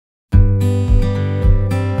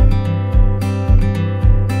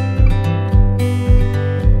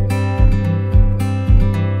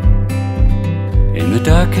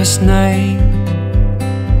darkest night.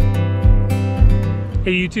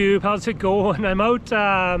 Hey YouTube, how's it going? I'm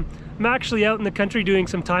actually out in the country doing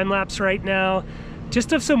some time lapse right now,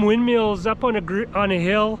 just of some windmills up on a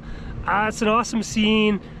hill. It's an awesome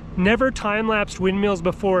scene. Never time lapsed windmills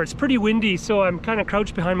before. It's pretty windy, so I'm kind of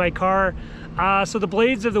crouched behind my car. So the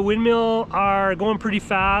blades of the windmill are going pretty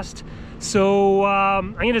fast. So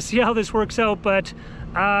I'm gonna see how this works out. But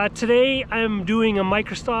today I'm doing a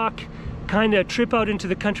microstock kind of trip out into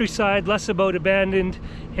the countryside, less about abandoned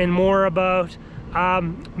and more about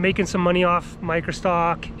making some money off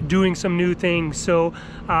microstock, doing some new things. So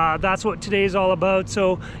that's what today is all about.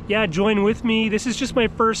 So yeah, join with me. This is just my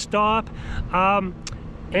first stop, and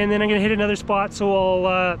then I'm gonna hit another spot.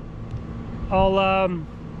 So I'll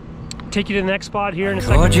take you to the next spot here in a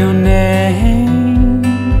second. Called your name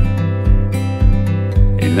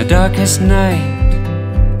in the darkest night.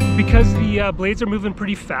 Because the blades are moving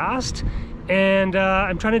pretty fast, and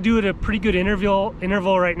I'm trying to do it at a pretty good interval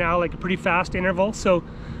right now, like a pretty fast interval. So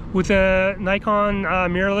with a Nikon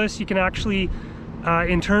mirrorless, you can actually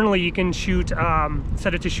internally you can shoot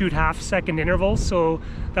set it to shoot half-second intervals. So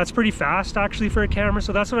that's pretty fast actually for a camera.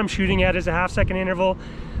 So that's what I'm shooting at, is a half-second interval.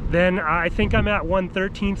 Then I think I'm at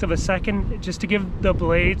 1/13 of a second, just to give the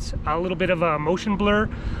blades a little bit of a motion blur.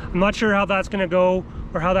 I'm not sure how that's gonna go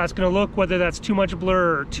or how that's gonna look, whether that's too much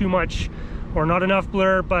blur or too much or not enough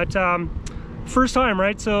blur, but first time,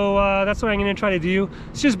 right? So that's what I'm gonna try to do.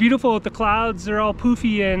 It's just beautiful with the clouds. They're all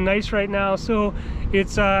poofy and nice right now. So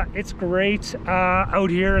it's great out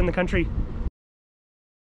here in the country.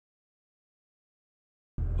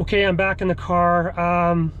 Okay, I'm back in the car.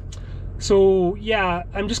 So yeah,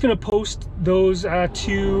 I'm just gonna post those I'll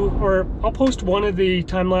post one of the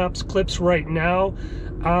time-lapse clips right now.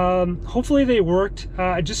 Hopefully they worked.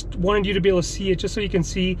 I just wanted you to be able to see it, just so you can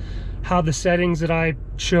see how the settings that I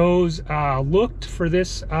chose looked for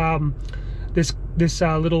this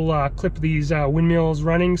little clip of these windmills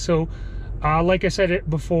running. So like I said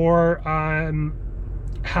it before,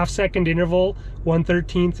 half-second interval,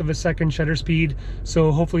 1/13 of a second shutter speed.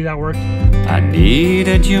 So hopefully that worked. I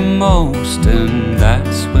needed you most, and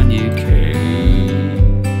that's when you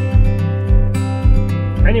came.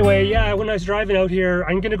 Anyway, yeah, when I was driving out here,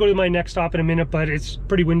 I'm gonna go to my next stop in a minute, but it's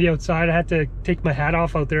pretty windy outside. I had to take my hat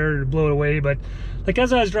off out there to blow it away. But like,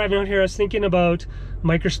 as I was driving out here, I was thinking about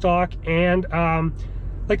microstock and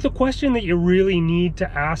like the question that you really need to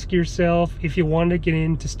ask yourself if you want to get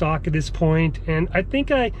into stock at this point. And I think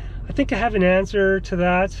I have an answer to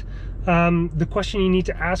that. The question you need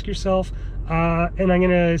to ask yourself, and I'm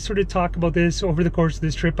gonna sort of talk about this over the course of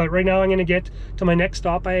this trip. But right now I'm gonna get to my next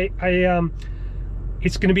stop.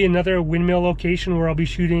 It's gonna be another windmill location where I'll be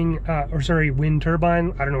shooting, wind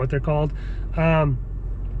turbine. I don't know what they're called. We're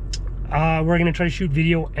gonna try to shoot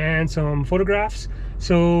video and some photographs.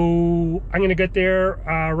 So I'm gonna get there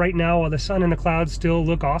right now while the sun and the clouds still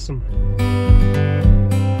look awesome.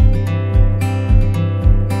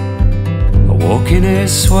 I woke in a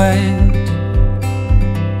sweat.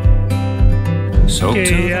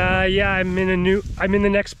 Okay, yeah, I'm in the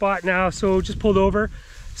next spot now. So just pulled over,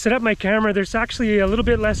 set up my camera. There's actually a little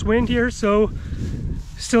bit less wind here, so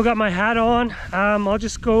still got my hat on. I'll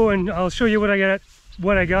just go and I'll show you what I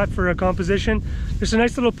got for a composition. There's a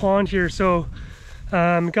nice little pond here, so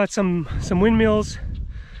got some windmills,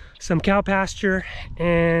 some cow pasture,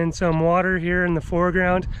 and some water here in the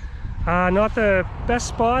foreground. Not the best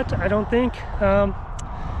spot, I don't think.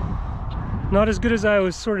 Not as good as I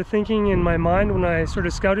was sort of thinking in my mind when I sort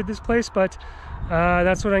of scouted this place, but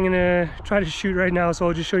that's what I'm gonna try to shoot right now. So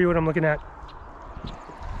I'll just show you what I'm looking at.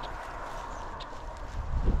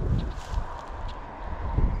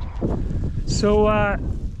 So I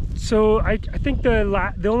think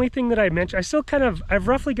the only thing that I mentioned, I've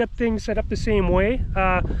roughly got things set up the same way.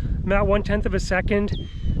 I'm at 1/10 of a second,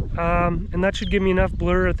 and that should give me enough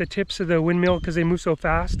blur at the tips of the windmill because they move so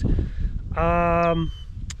fast.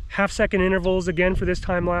 Half-second intervals again for this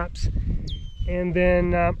time lapse, and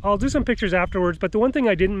then I'll do some pictures afterwards. But the one thing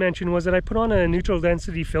I didn't mention was that I put on a neutral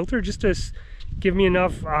density filter just to give me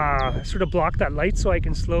enough sort of block that light, so I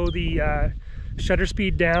can slow the shutter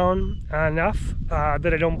speed down enough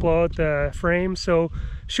that I don't blow out the frame. So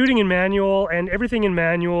shooting in manual, and everything in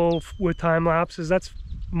manual with time lapses, that's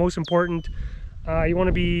most important. You want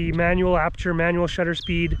to be manual aperture, manual shutter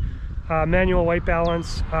speed, manual white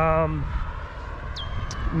balance,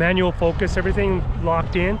 manual focus, everything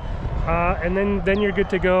locked in, and then you're good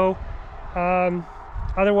to go.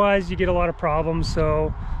 Otherwise you get a lot of problems,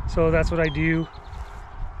 so that's what I do.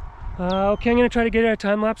 Okay, I'm going to try to get a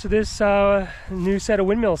time lapse of this new set of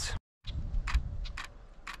windmills.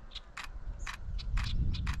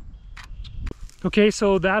 Okay,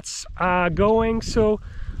 so that's going. So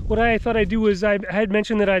what I thought I'd do is I had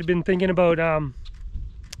mentioned that I'd been thinking about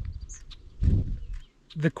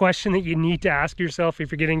the question that you need to ask yourself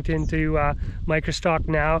if you're getting into microstock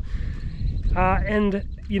now. And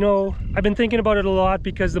you know, I've been thinking about it a lot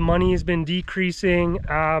because the money has been decreasing,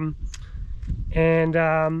 and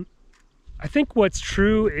I think what's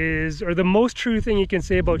true is, or the most true thing you can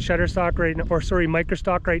say about Shutterstock right now, or sorry,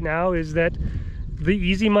 microstock right now, is that the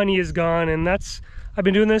easy money is gone. And that's, I've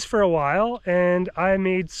been doing this for a while and I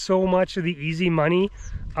made so much of the easy money,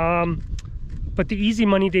 but the easy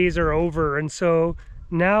money days are over. And so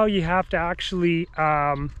now you have to actually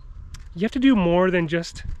you have to do more than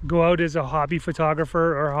just go out as a hobby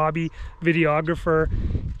photographer or hobby videographer,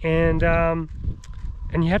 and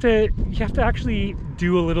you have to actually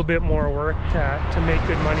do a little bit more work to make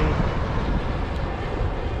good money.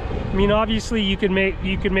 I mean, obviously you could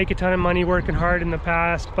make a ton of money working hard in the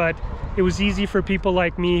past, but it was easy for people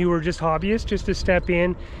like me who were just hobbyists just to step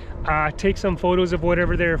in, take some photos of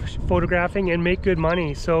whatever they're photographing and make good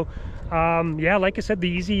money. So yeah, like I said, the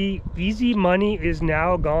easy money is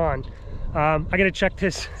now gone. I gotta check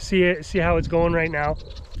this, see how it's going right now.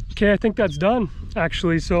 Okay, I think that's done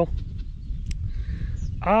actually. So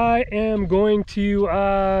I am going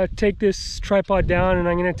to take this tripod down and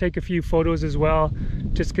I'm going to take a few photos as well,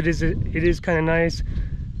 just because it is kind of nice.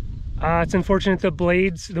 It's unfortunate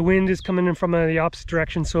the wind is coming in from the opposite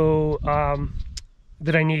direction, so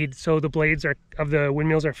that I need, so the blades of the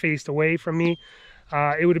windmills are faced away from me.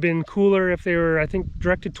 It would have been cooler if they were, I think,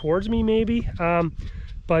 directed towards me maybe,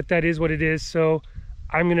 but that is what it is. So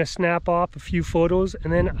I'm gonna snap off a few photos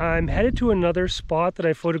and then I'm headed to another spot that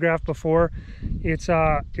I photographed before. It's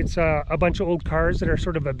a bunch of old cars that are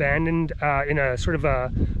sort of abandoned in a sort of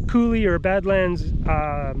a coulee or badlands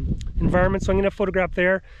environment. So I'm gonna photograph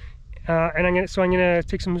there, and I'm gonna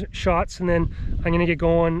take some shots and then I'm gonna get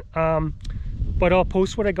going. But I'll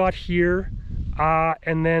post what I got here,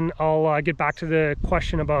 and then I'll get back to the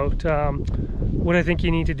question about what I think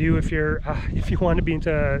you need to do if you want to be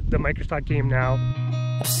into the microstock game now.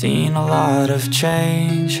 I've seen a lot of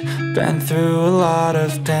change, been through a lot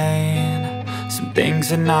of pain. Some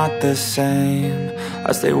things are not the same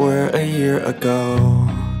as they were a year ago,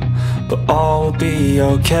 but all will be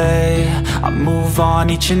okay. I move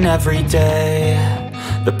on each and every day.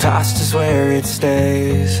 The past is where it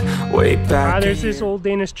stays, way back. There's this old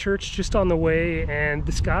Danish church just on the way, and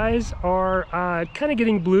the skies are kind of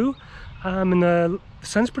getting blue, and the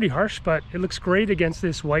sun's pretty harsh, but it looks great against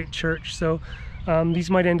this white church. So these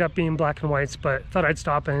might end up being black and whites, but thought I'd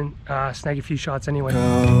stop and snag a few shots anyway.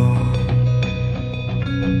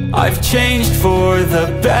 I've changed for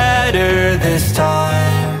the better this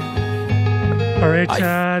time. All right,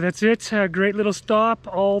 that's it. Great little stop.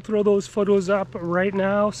 I'll throw those photos up right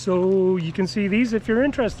now so you can see these if you're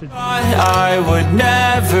interested. I would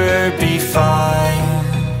never be fine.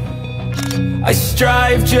 I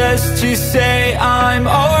strive just to say I'm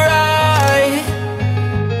alright,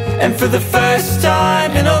 and for the first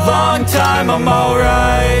time in a long time I'm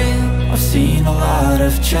alright. I've seen a lot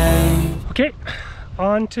of change. Okay,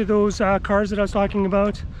 on to those cars that I was talking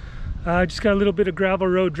about. Just got a little bit of gravel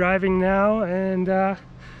road driving now, and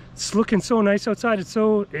it's looking so nice outside. It's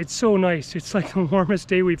so nice. It's like the warmest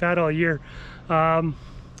day we've had all year,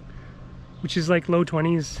 which is like low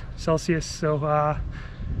 20s Celsius. So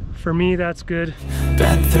for me, that's good.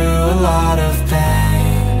 Been through a lot of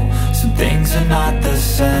pain. Some things are not the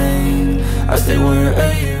same as they were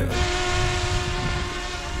a year.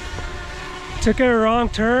 Took a wrong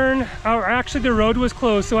turn, or actually the road was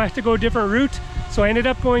closed, so I had to go a different route. So I ended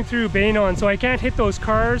up going through Bayonne, so I can't hit those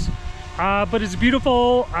cars, but it's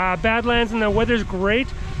beautiful, badlands, and the weather's great.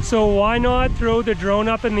 So why not throw the drone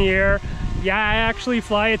up in the air? Yeah, I actually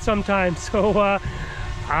fly it sometimes. So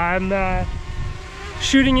I'm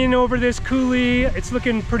shooting in over this coulee. It's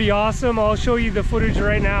looking pretty awesome. I'll show you the footage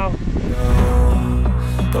right now.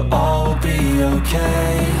 But all will be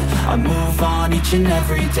okay. I move on each and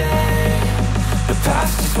every day. The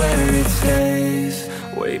past is where it stays,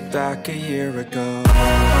 way back a year ago.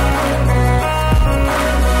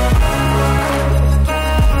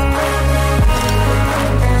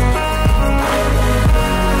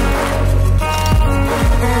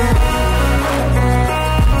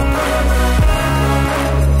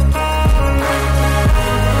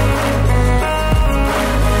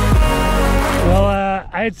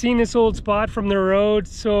 I had seen this old spot from the road,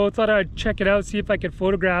 so thought I'd check it out, see if I could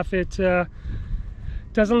photograph it.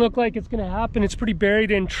 Doesn't look like it's gonna happen. It's pretty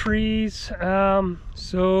buried in trees,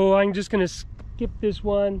 so I'm just gonna skip this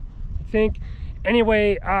one, I think.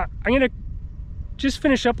 Anyway, I'm gonna just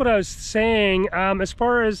finish up what I was saying. As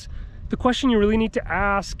far as the question you really need to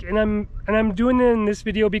ask, and I'm doing it in this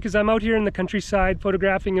video because I'm out here in the countryside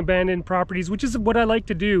photographing abandoned properties, which is what I like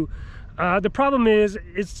to do. The problem is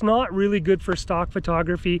it's not really good for stock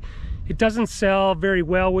photography. It doesn't sell very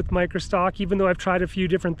well with microstock, even though I've tried a few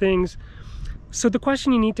different things. So the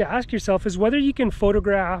question you need to ask yourself is whether you can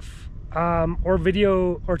photograph or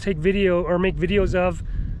video or take video or make videos of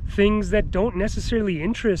things that don't necessarily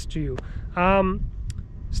interest you.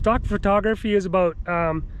 Stock photography is about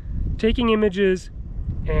taking images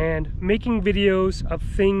and making videos of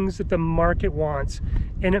things that the market wants,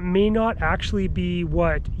 and it may not actually be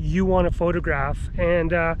what you want to photograph.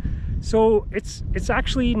 And so it's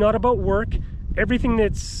actually not about work. Everything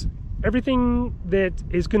that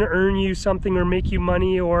is going to earn you something or make you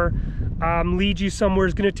money or lead you somewhere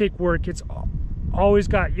is going to take work. You always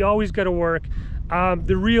got to work.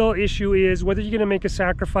 The real issue is whether you're going to make a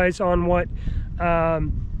sacrifice on what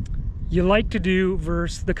you like to do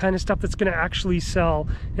versus the kind of stuff that's going to actually sell.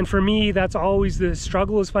 And for me, that's always the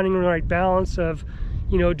struggle, is finding the right balance of,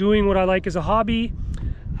 you know, doing what I like as a hobby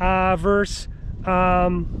versus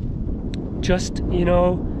just, you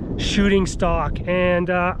know, shooting stock. And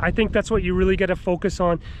I think that's what you really got to focus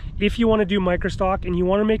on if you want to do microstock and you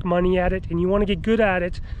want to make money at it and you want to get good at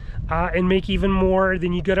it and make even more.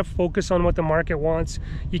 Then you got to focus on what the market wants.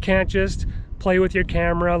 You can't just play with your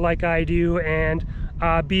camera like I do and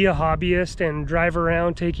be a hobbyist and drive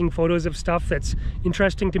around taking photos of stuff that's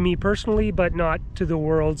interesting to me personally but not to the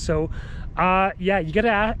world. So yeah, you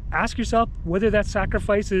gotta ask yourself whether that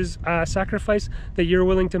sacrifice is a sacrifice that you're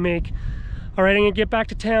willing to make. All right, I'm gonna get back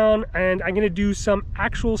to town and I'm gonna do some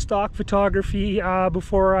actual stock photography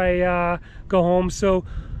before I go home. So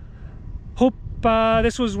hope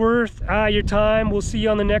this was worth your time. We'll see you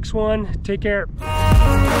on the next one. Take care.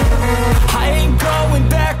 I ain't going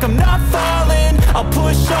back, I'm not falling. I'll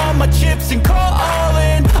push all my chips and call all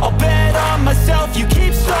in. I'll bet on myself, you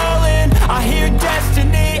keep stalling. I hear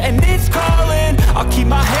destiny and it's calling. I'll keep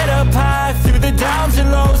my head up high through the downs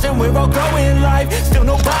and lows. And we're all going live, still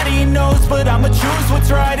nobody knows. But I'ma choose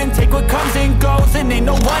what's right and take what comes and goes. And ain't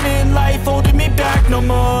no one in life holding me back no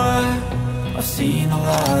more. I've seen a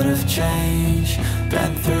lot of change,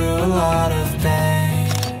 been through a lot of pain.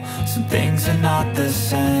 Some things are not the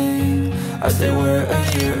same as they were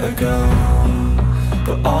a year ago,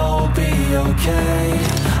 but all will be okay.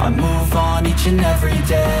 I move on each and every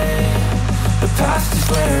day. The past is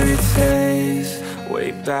where it stays,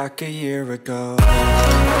 way back a year ago.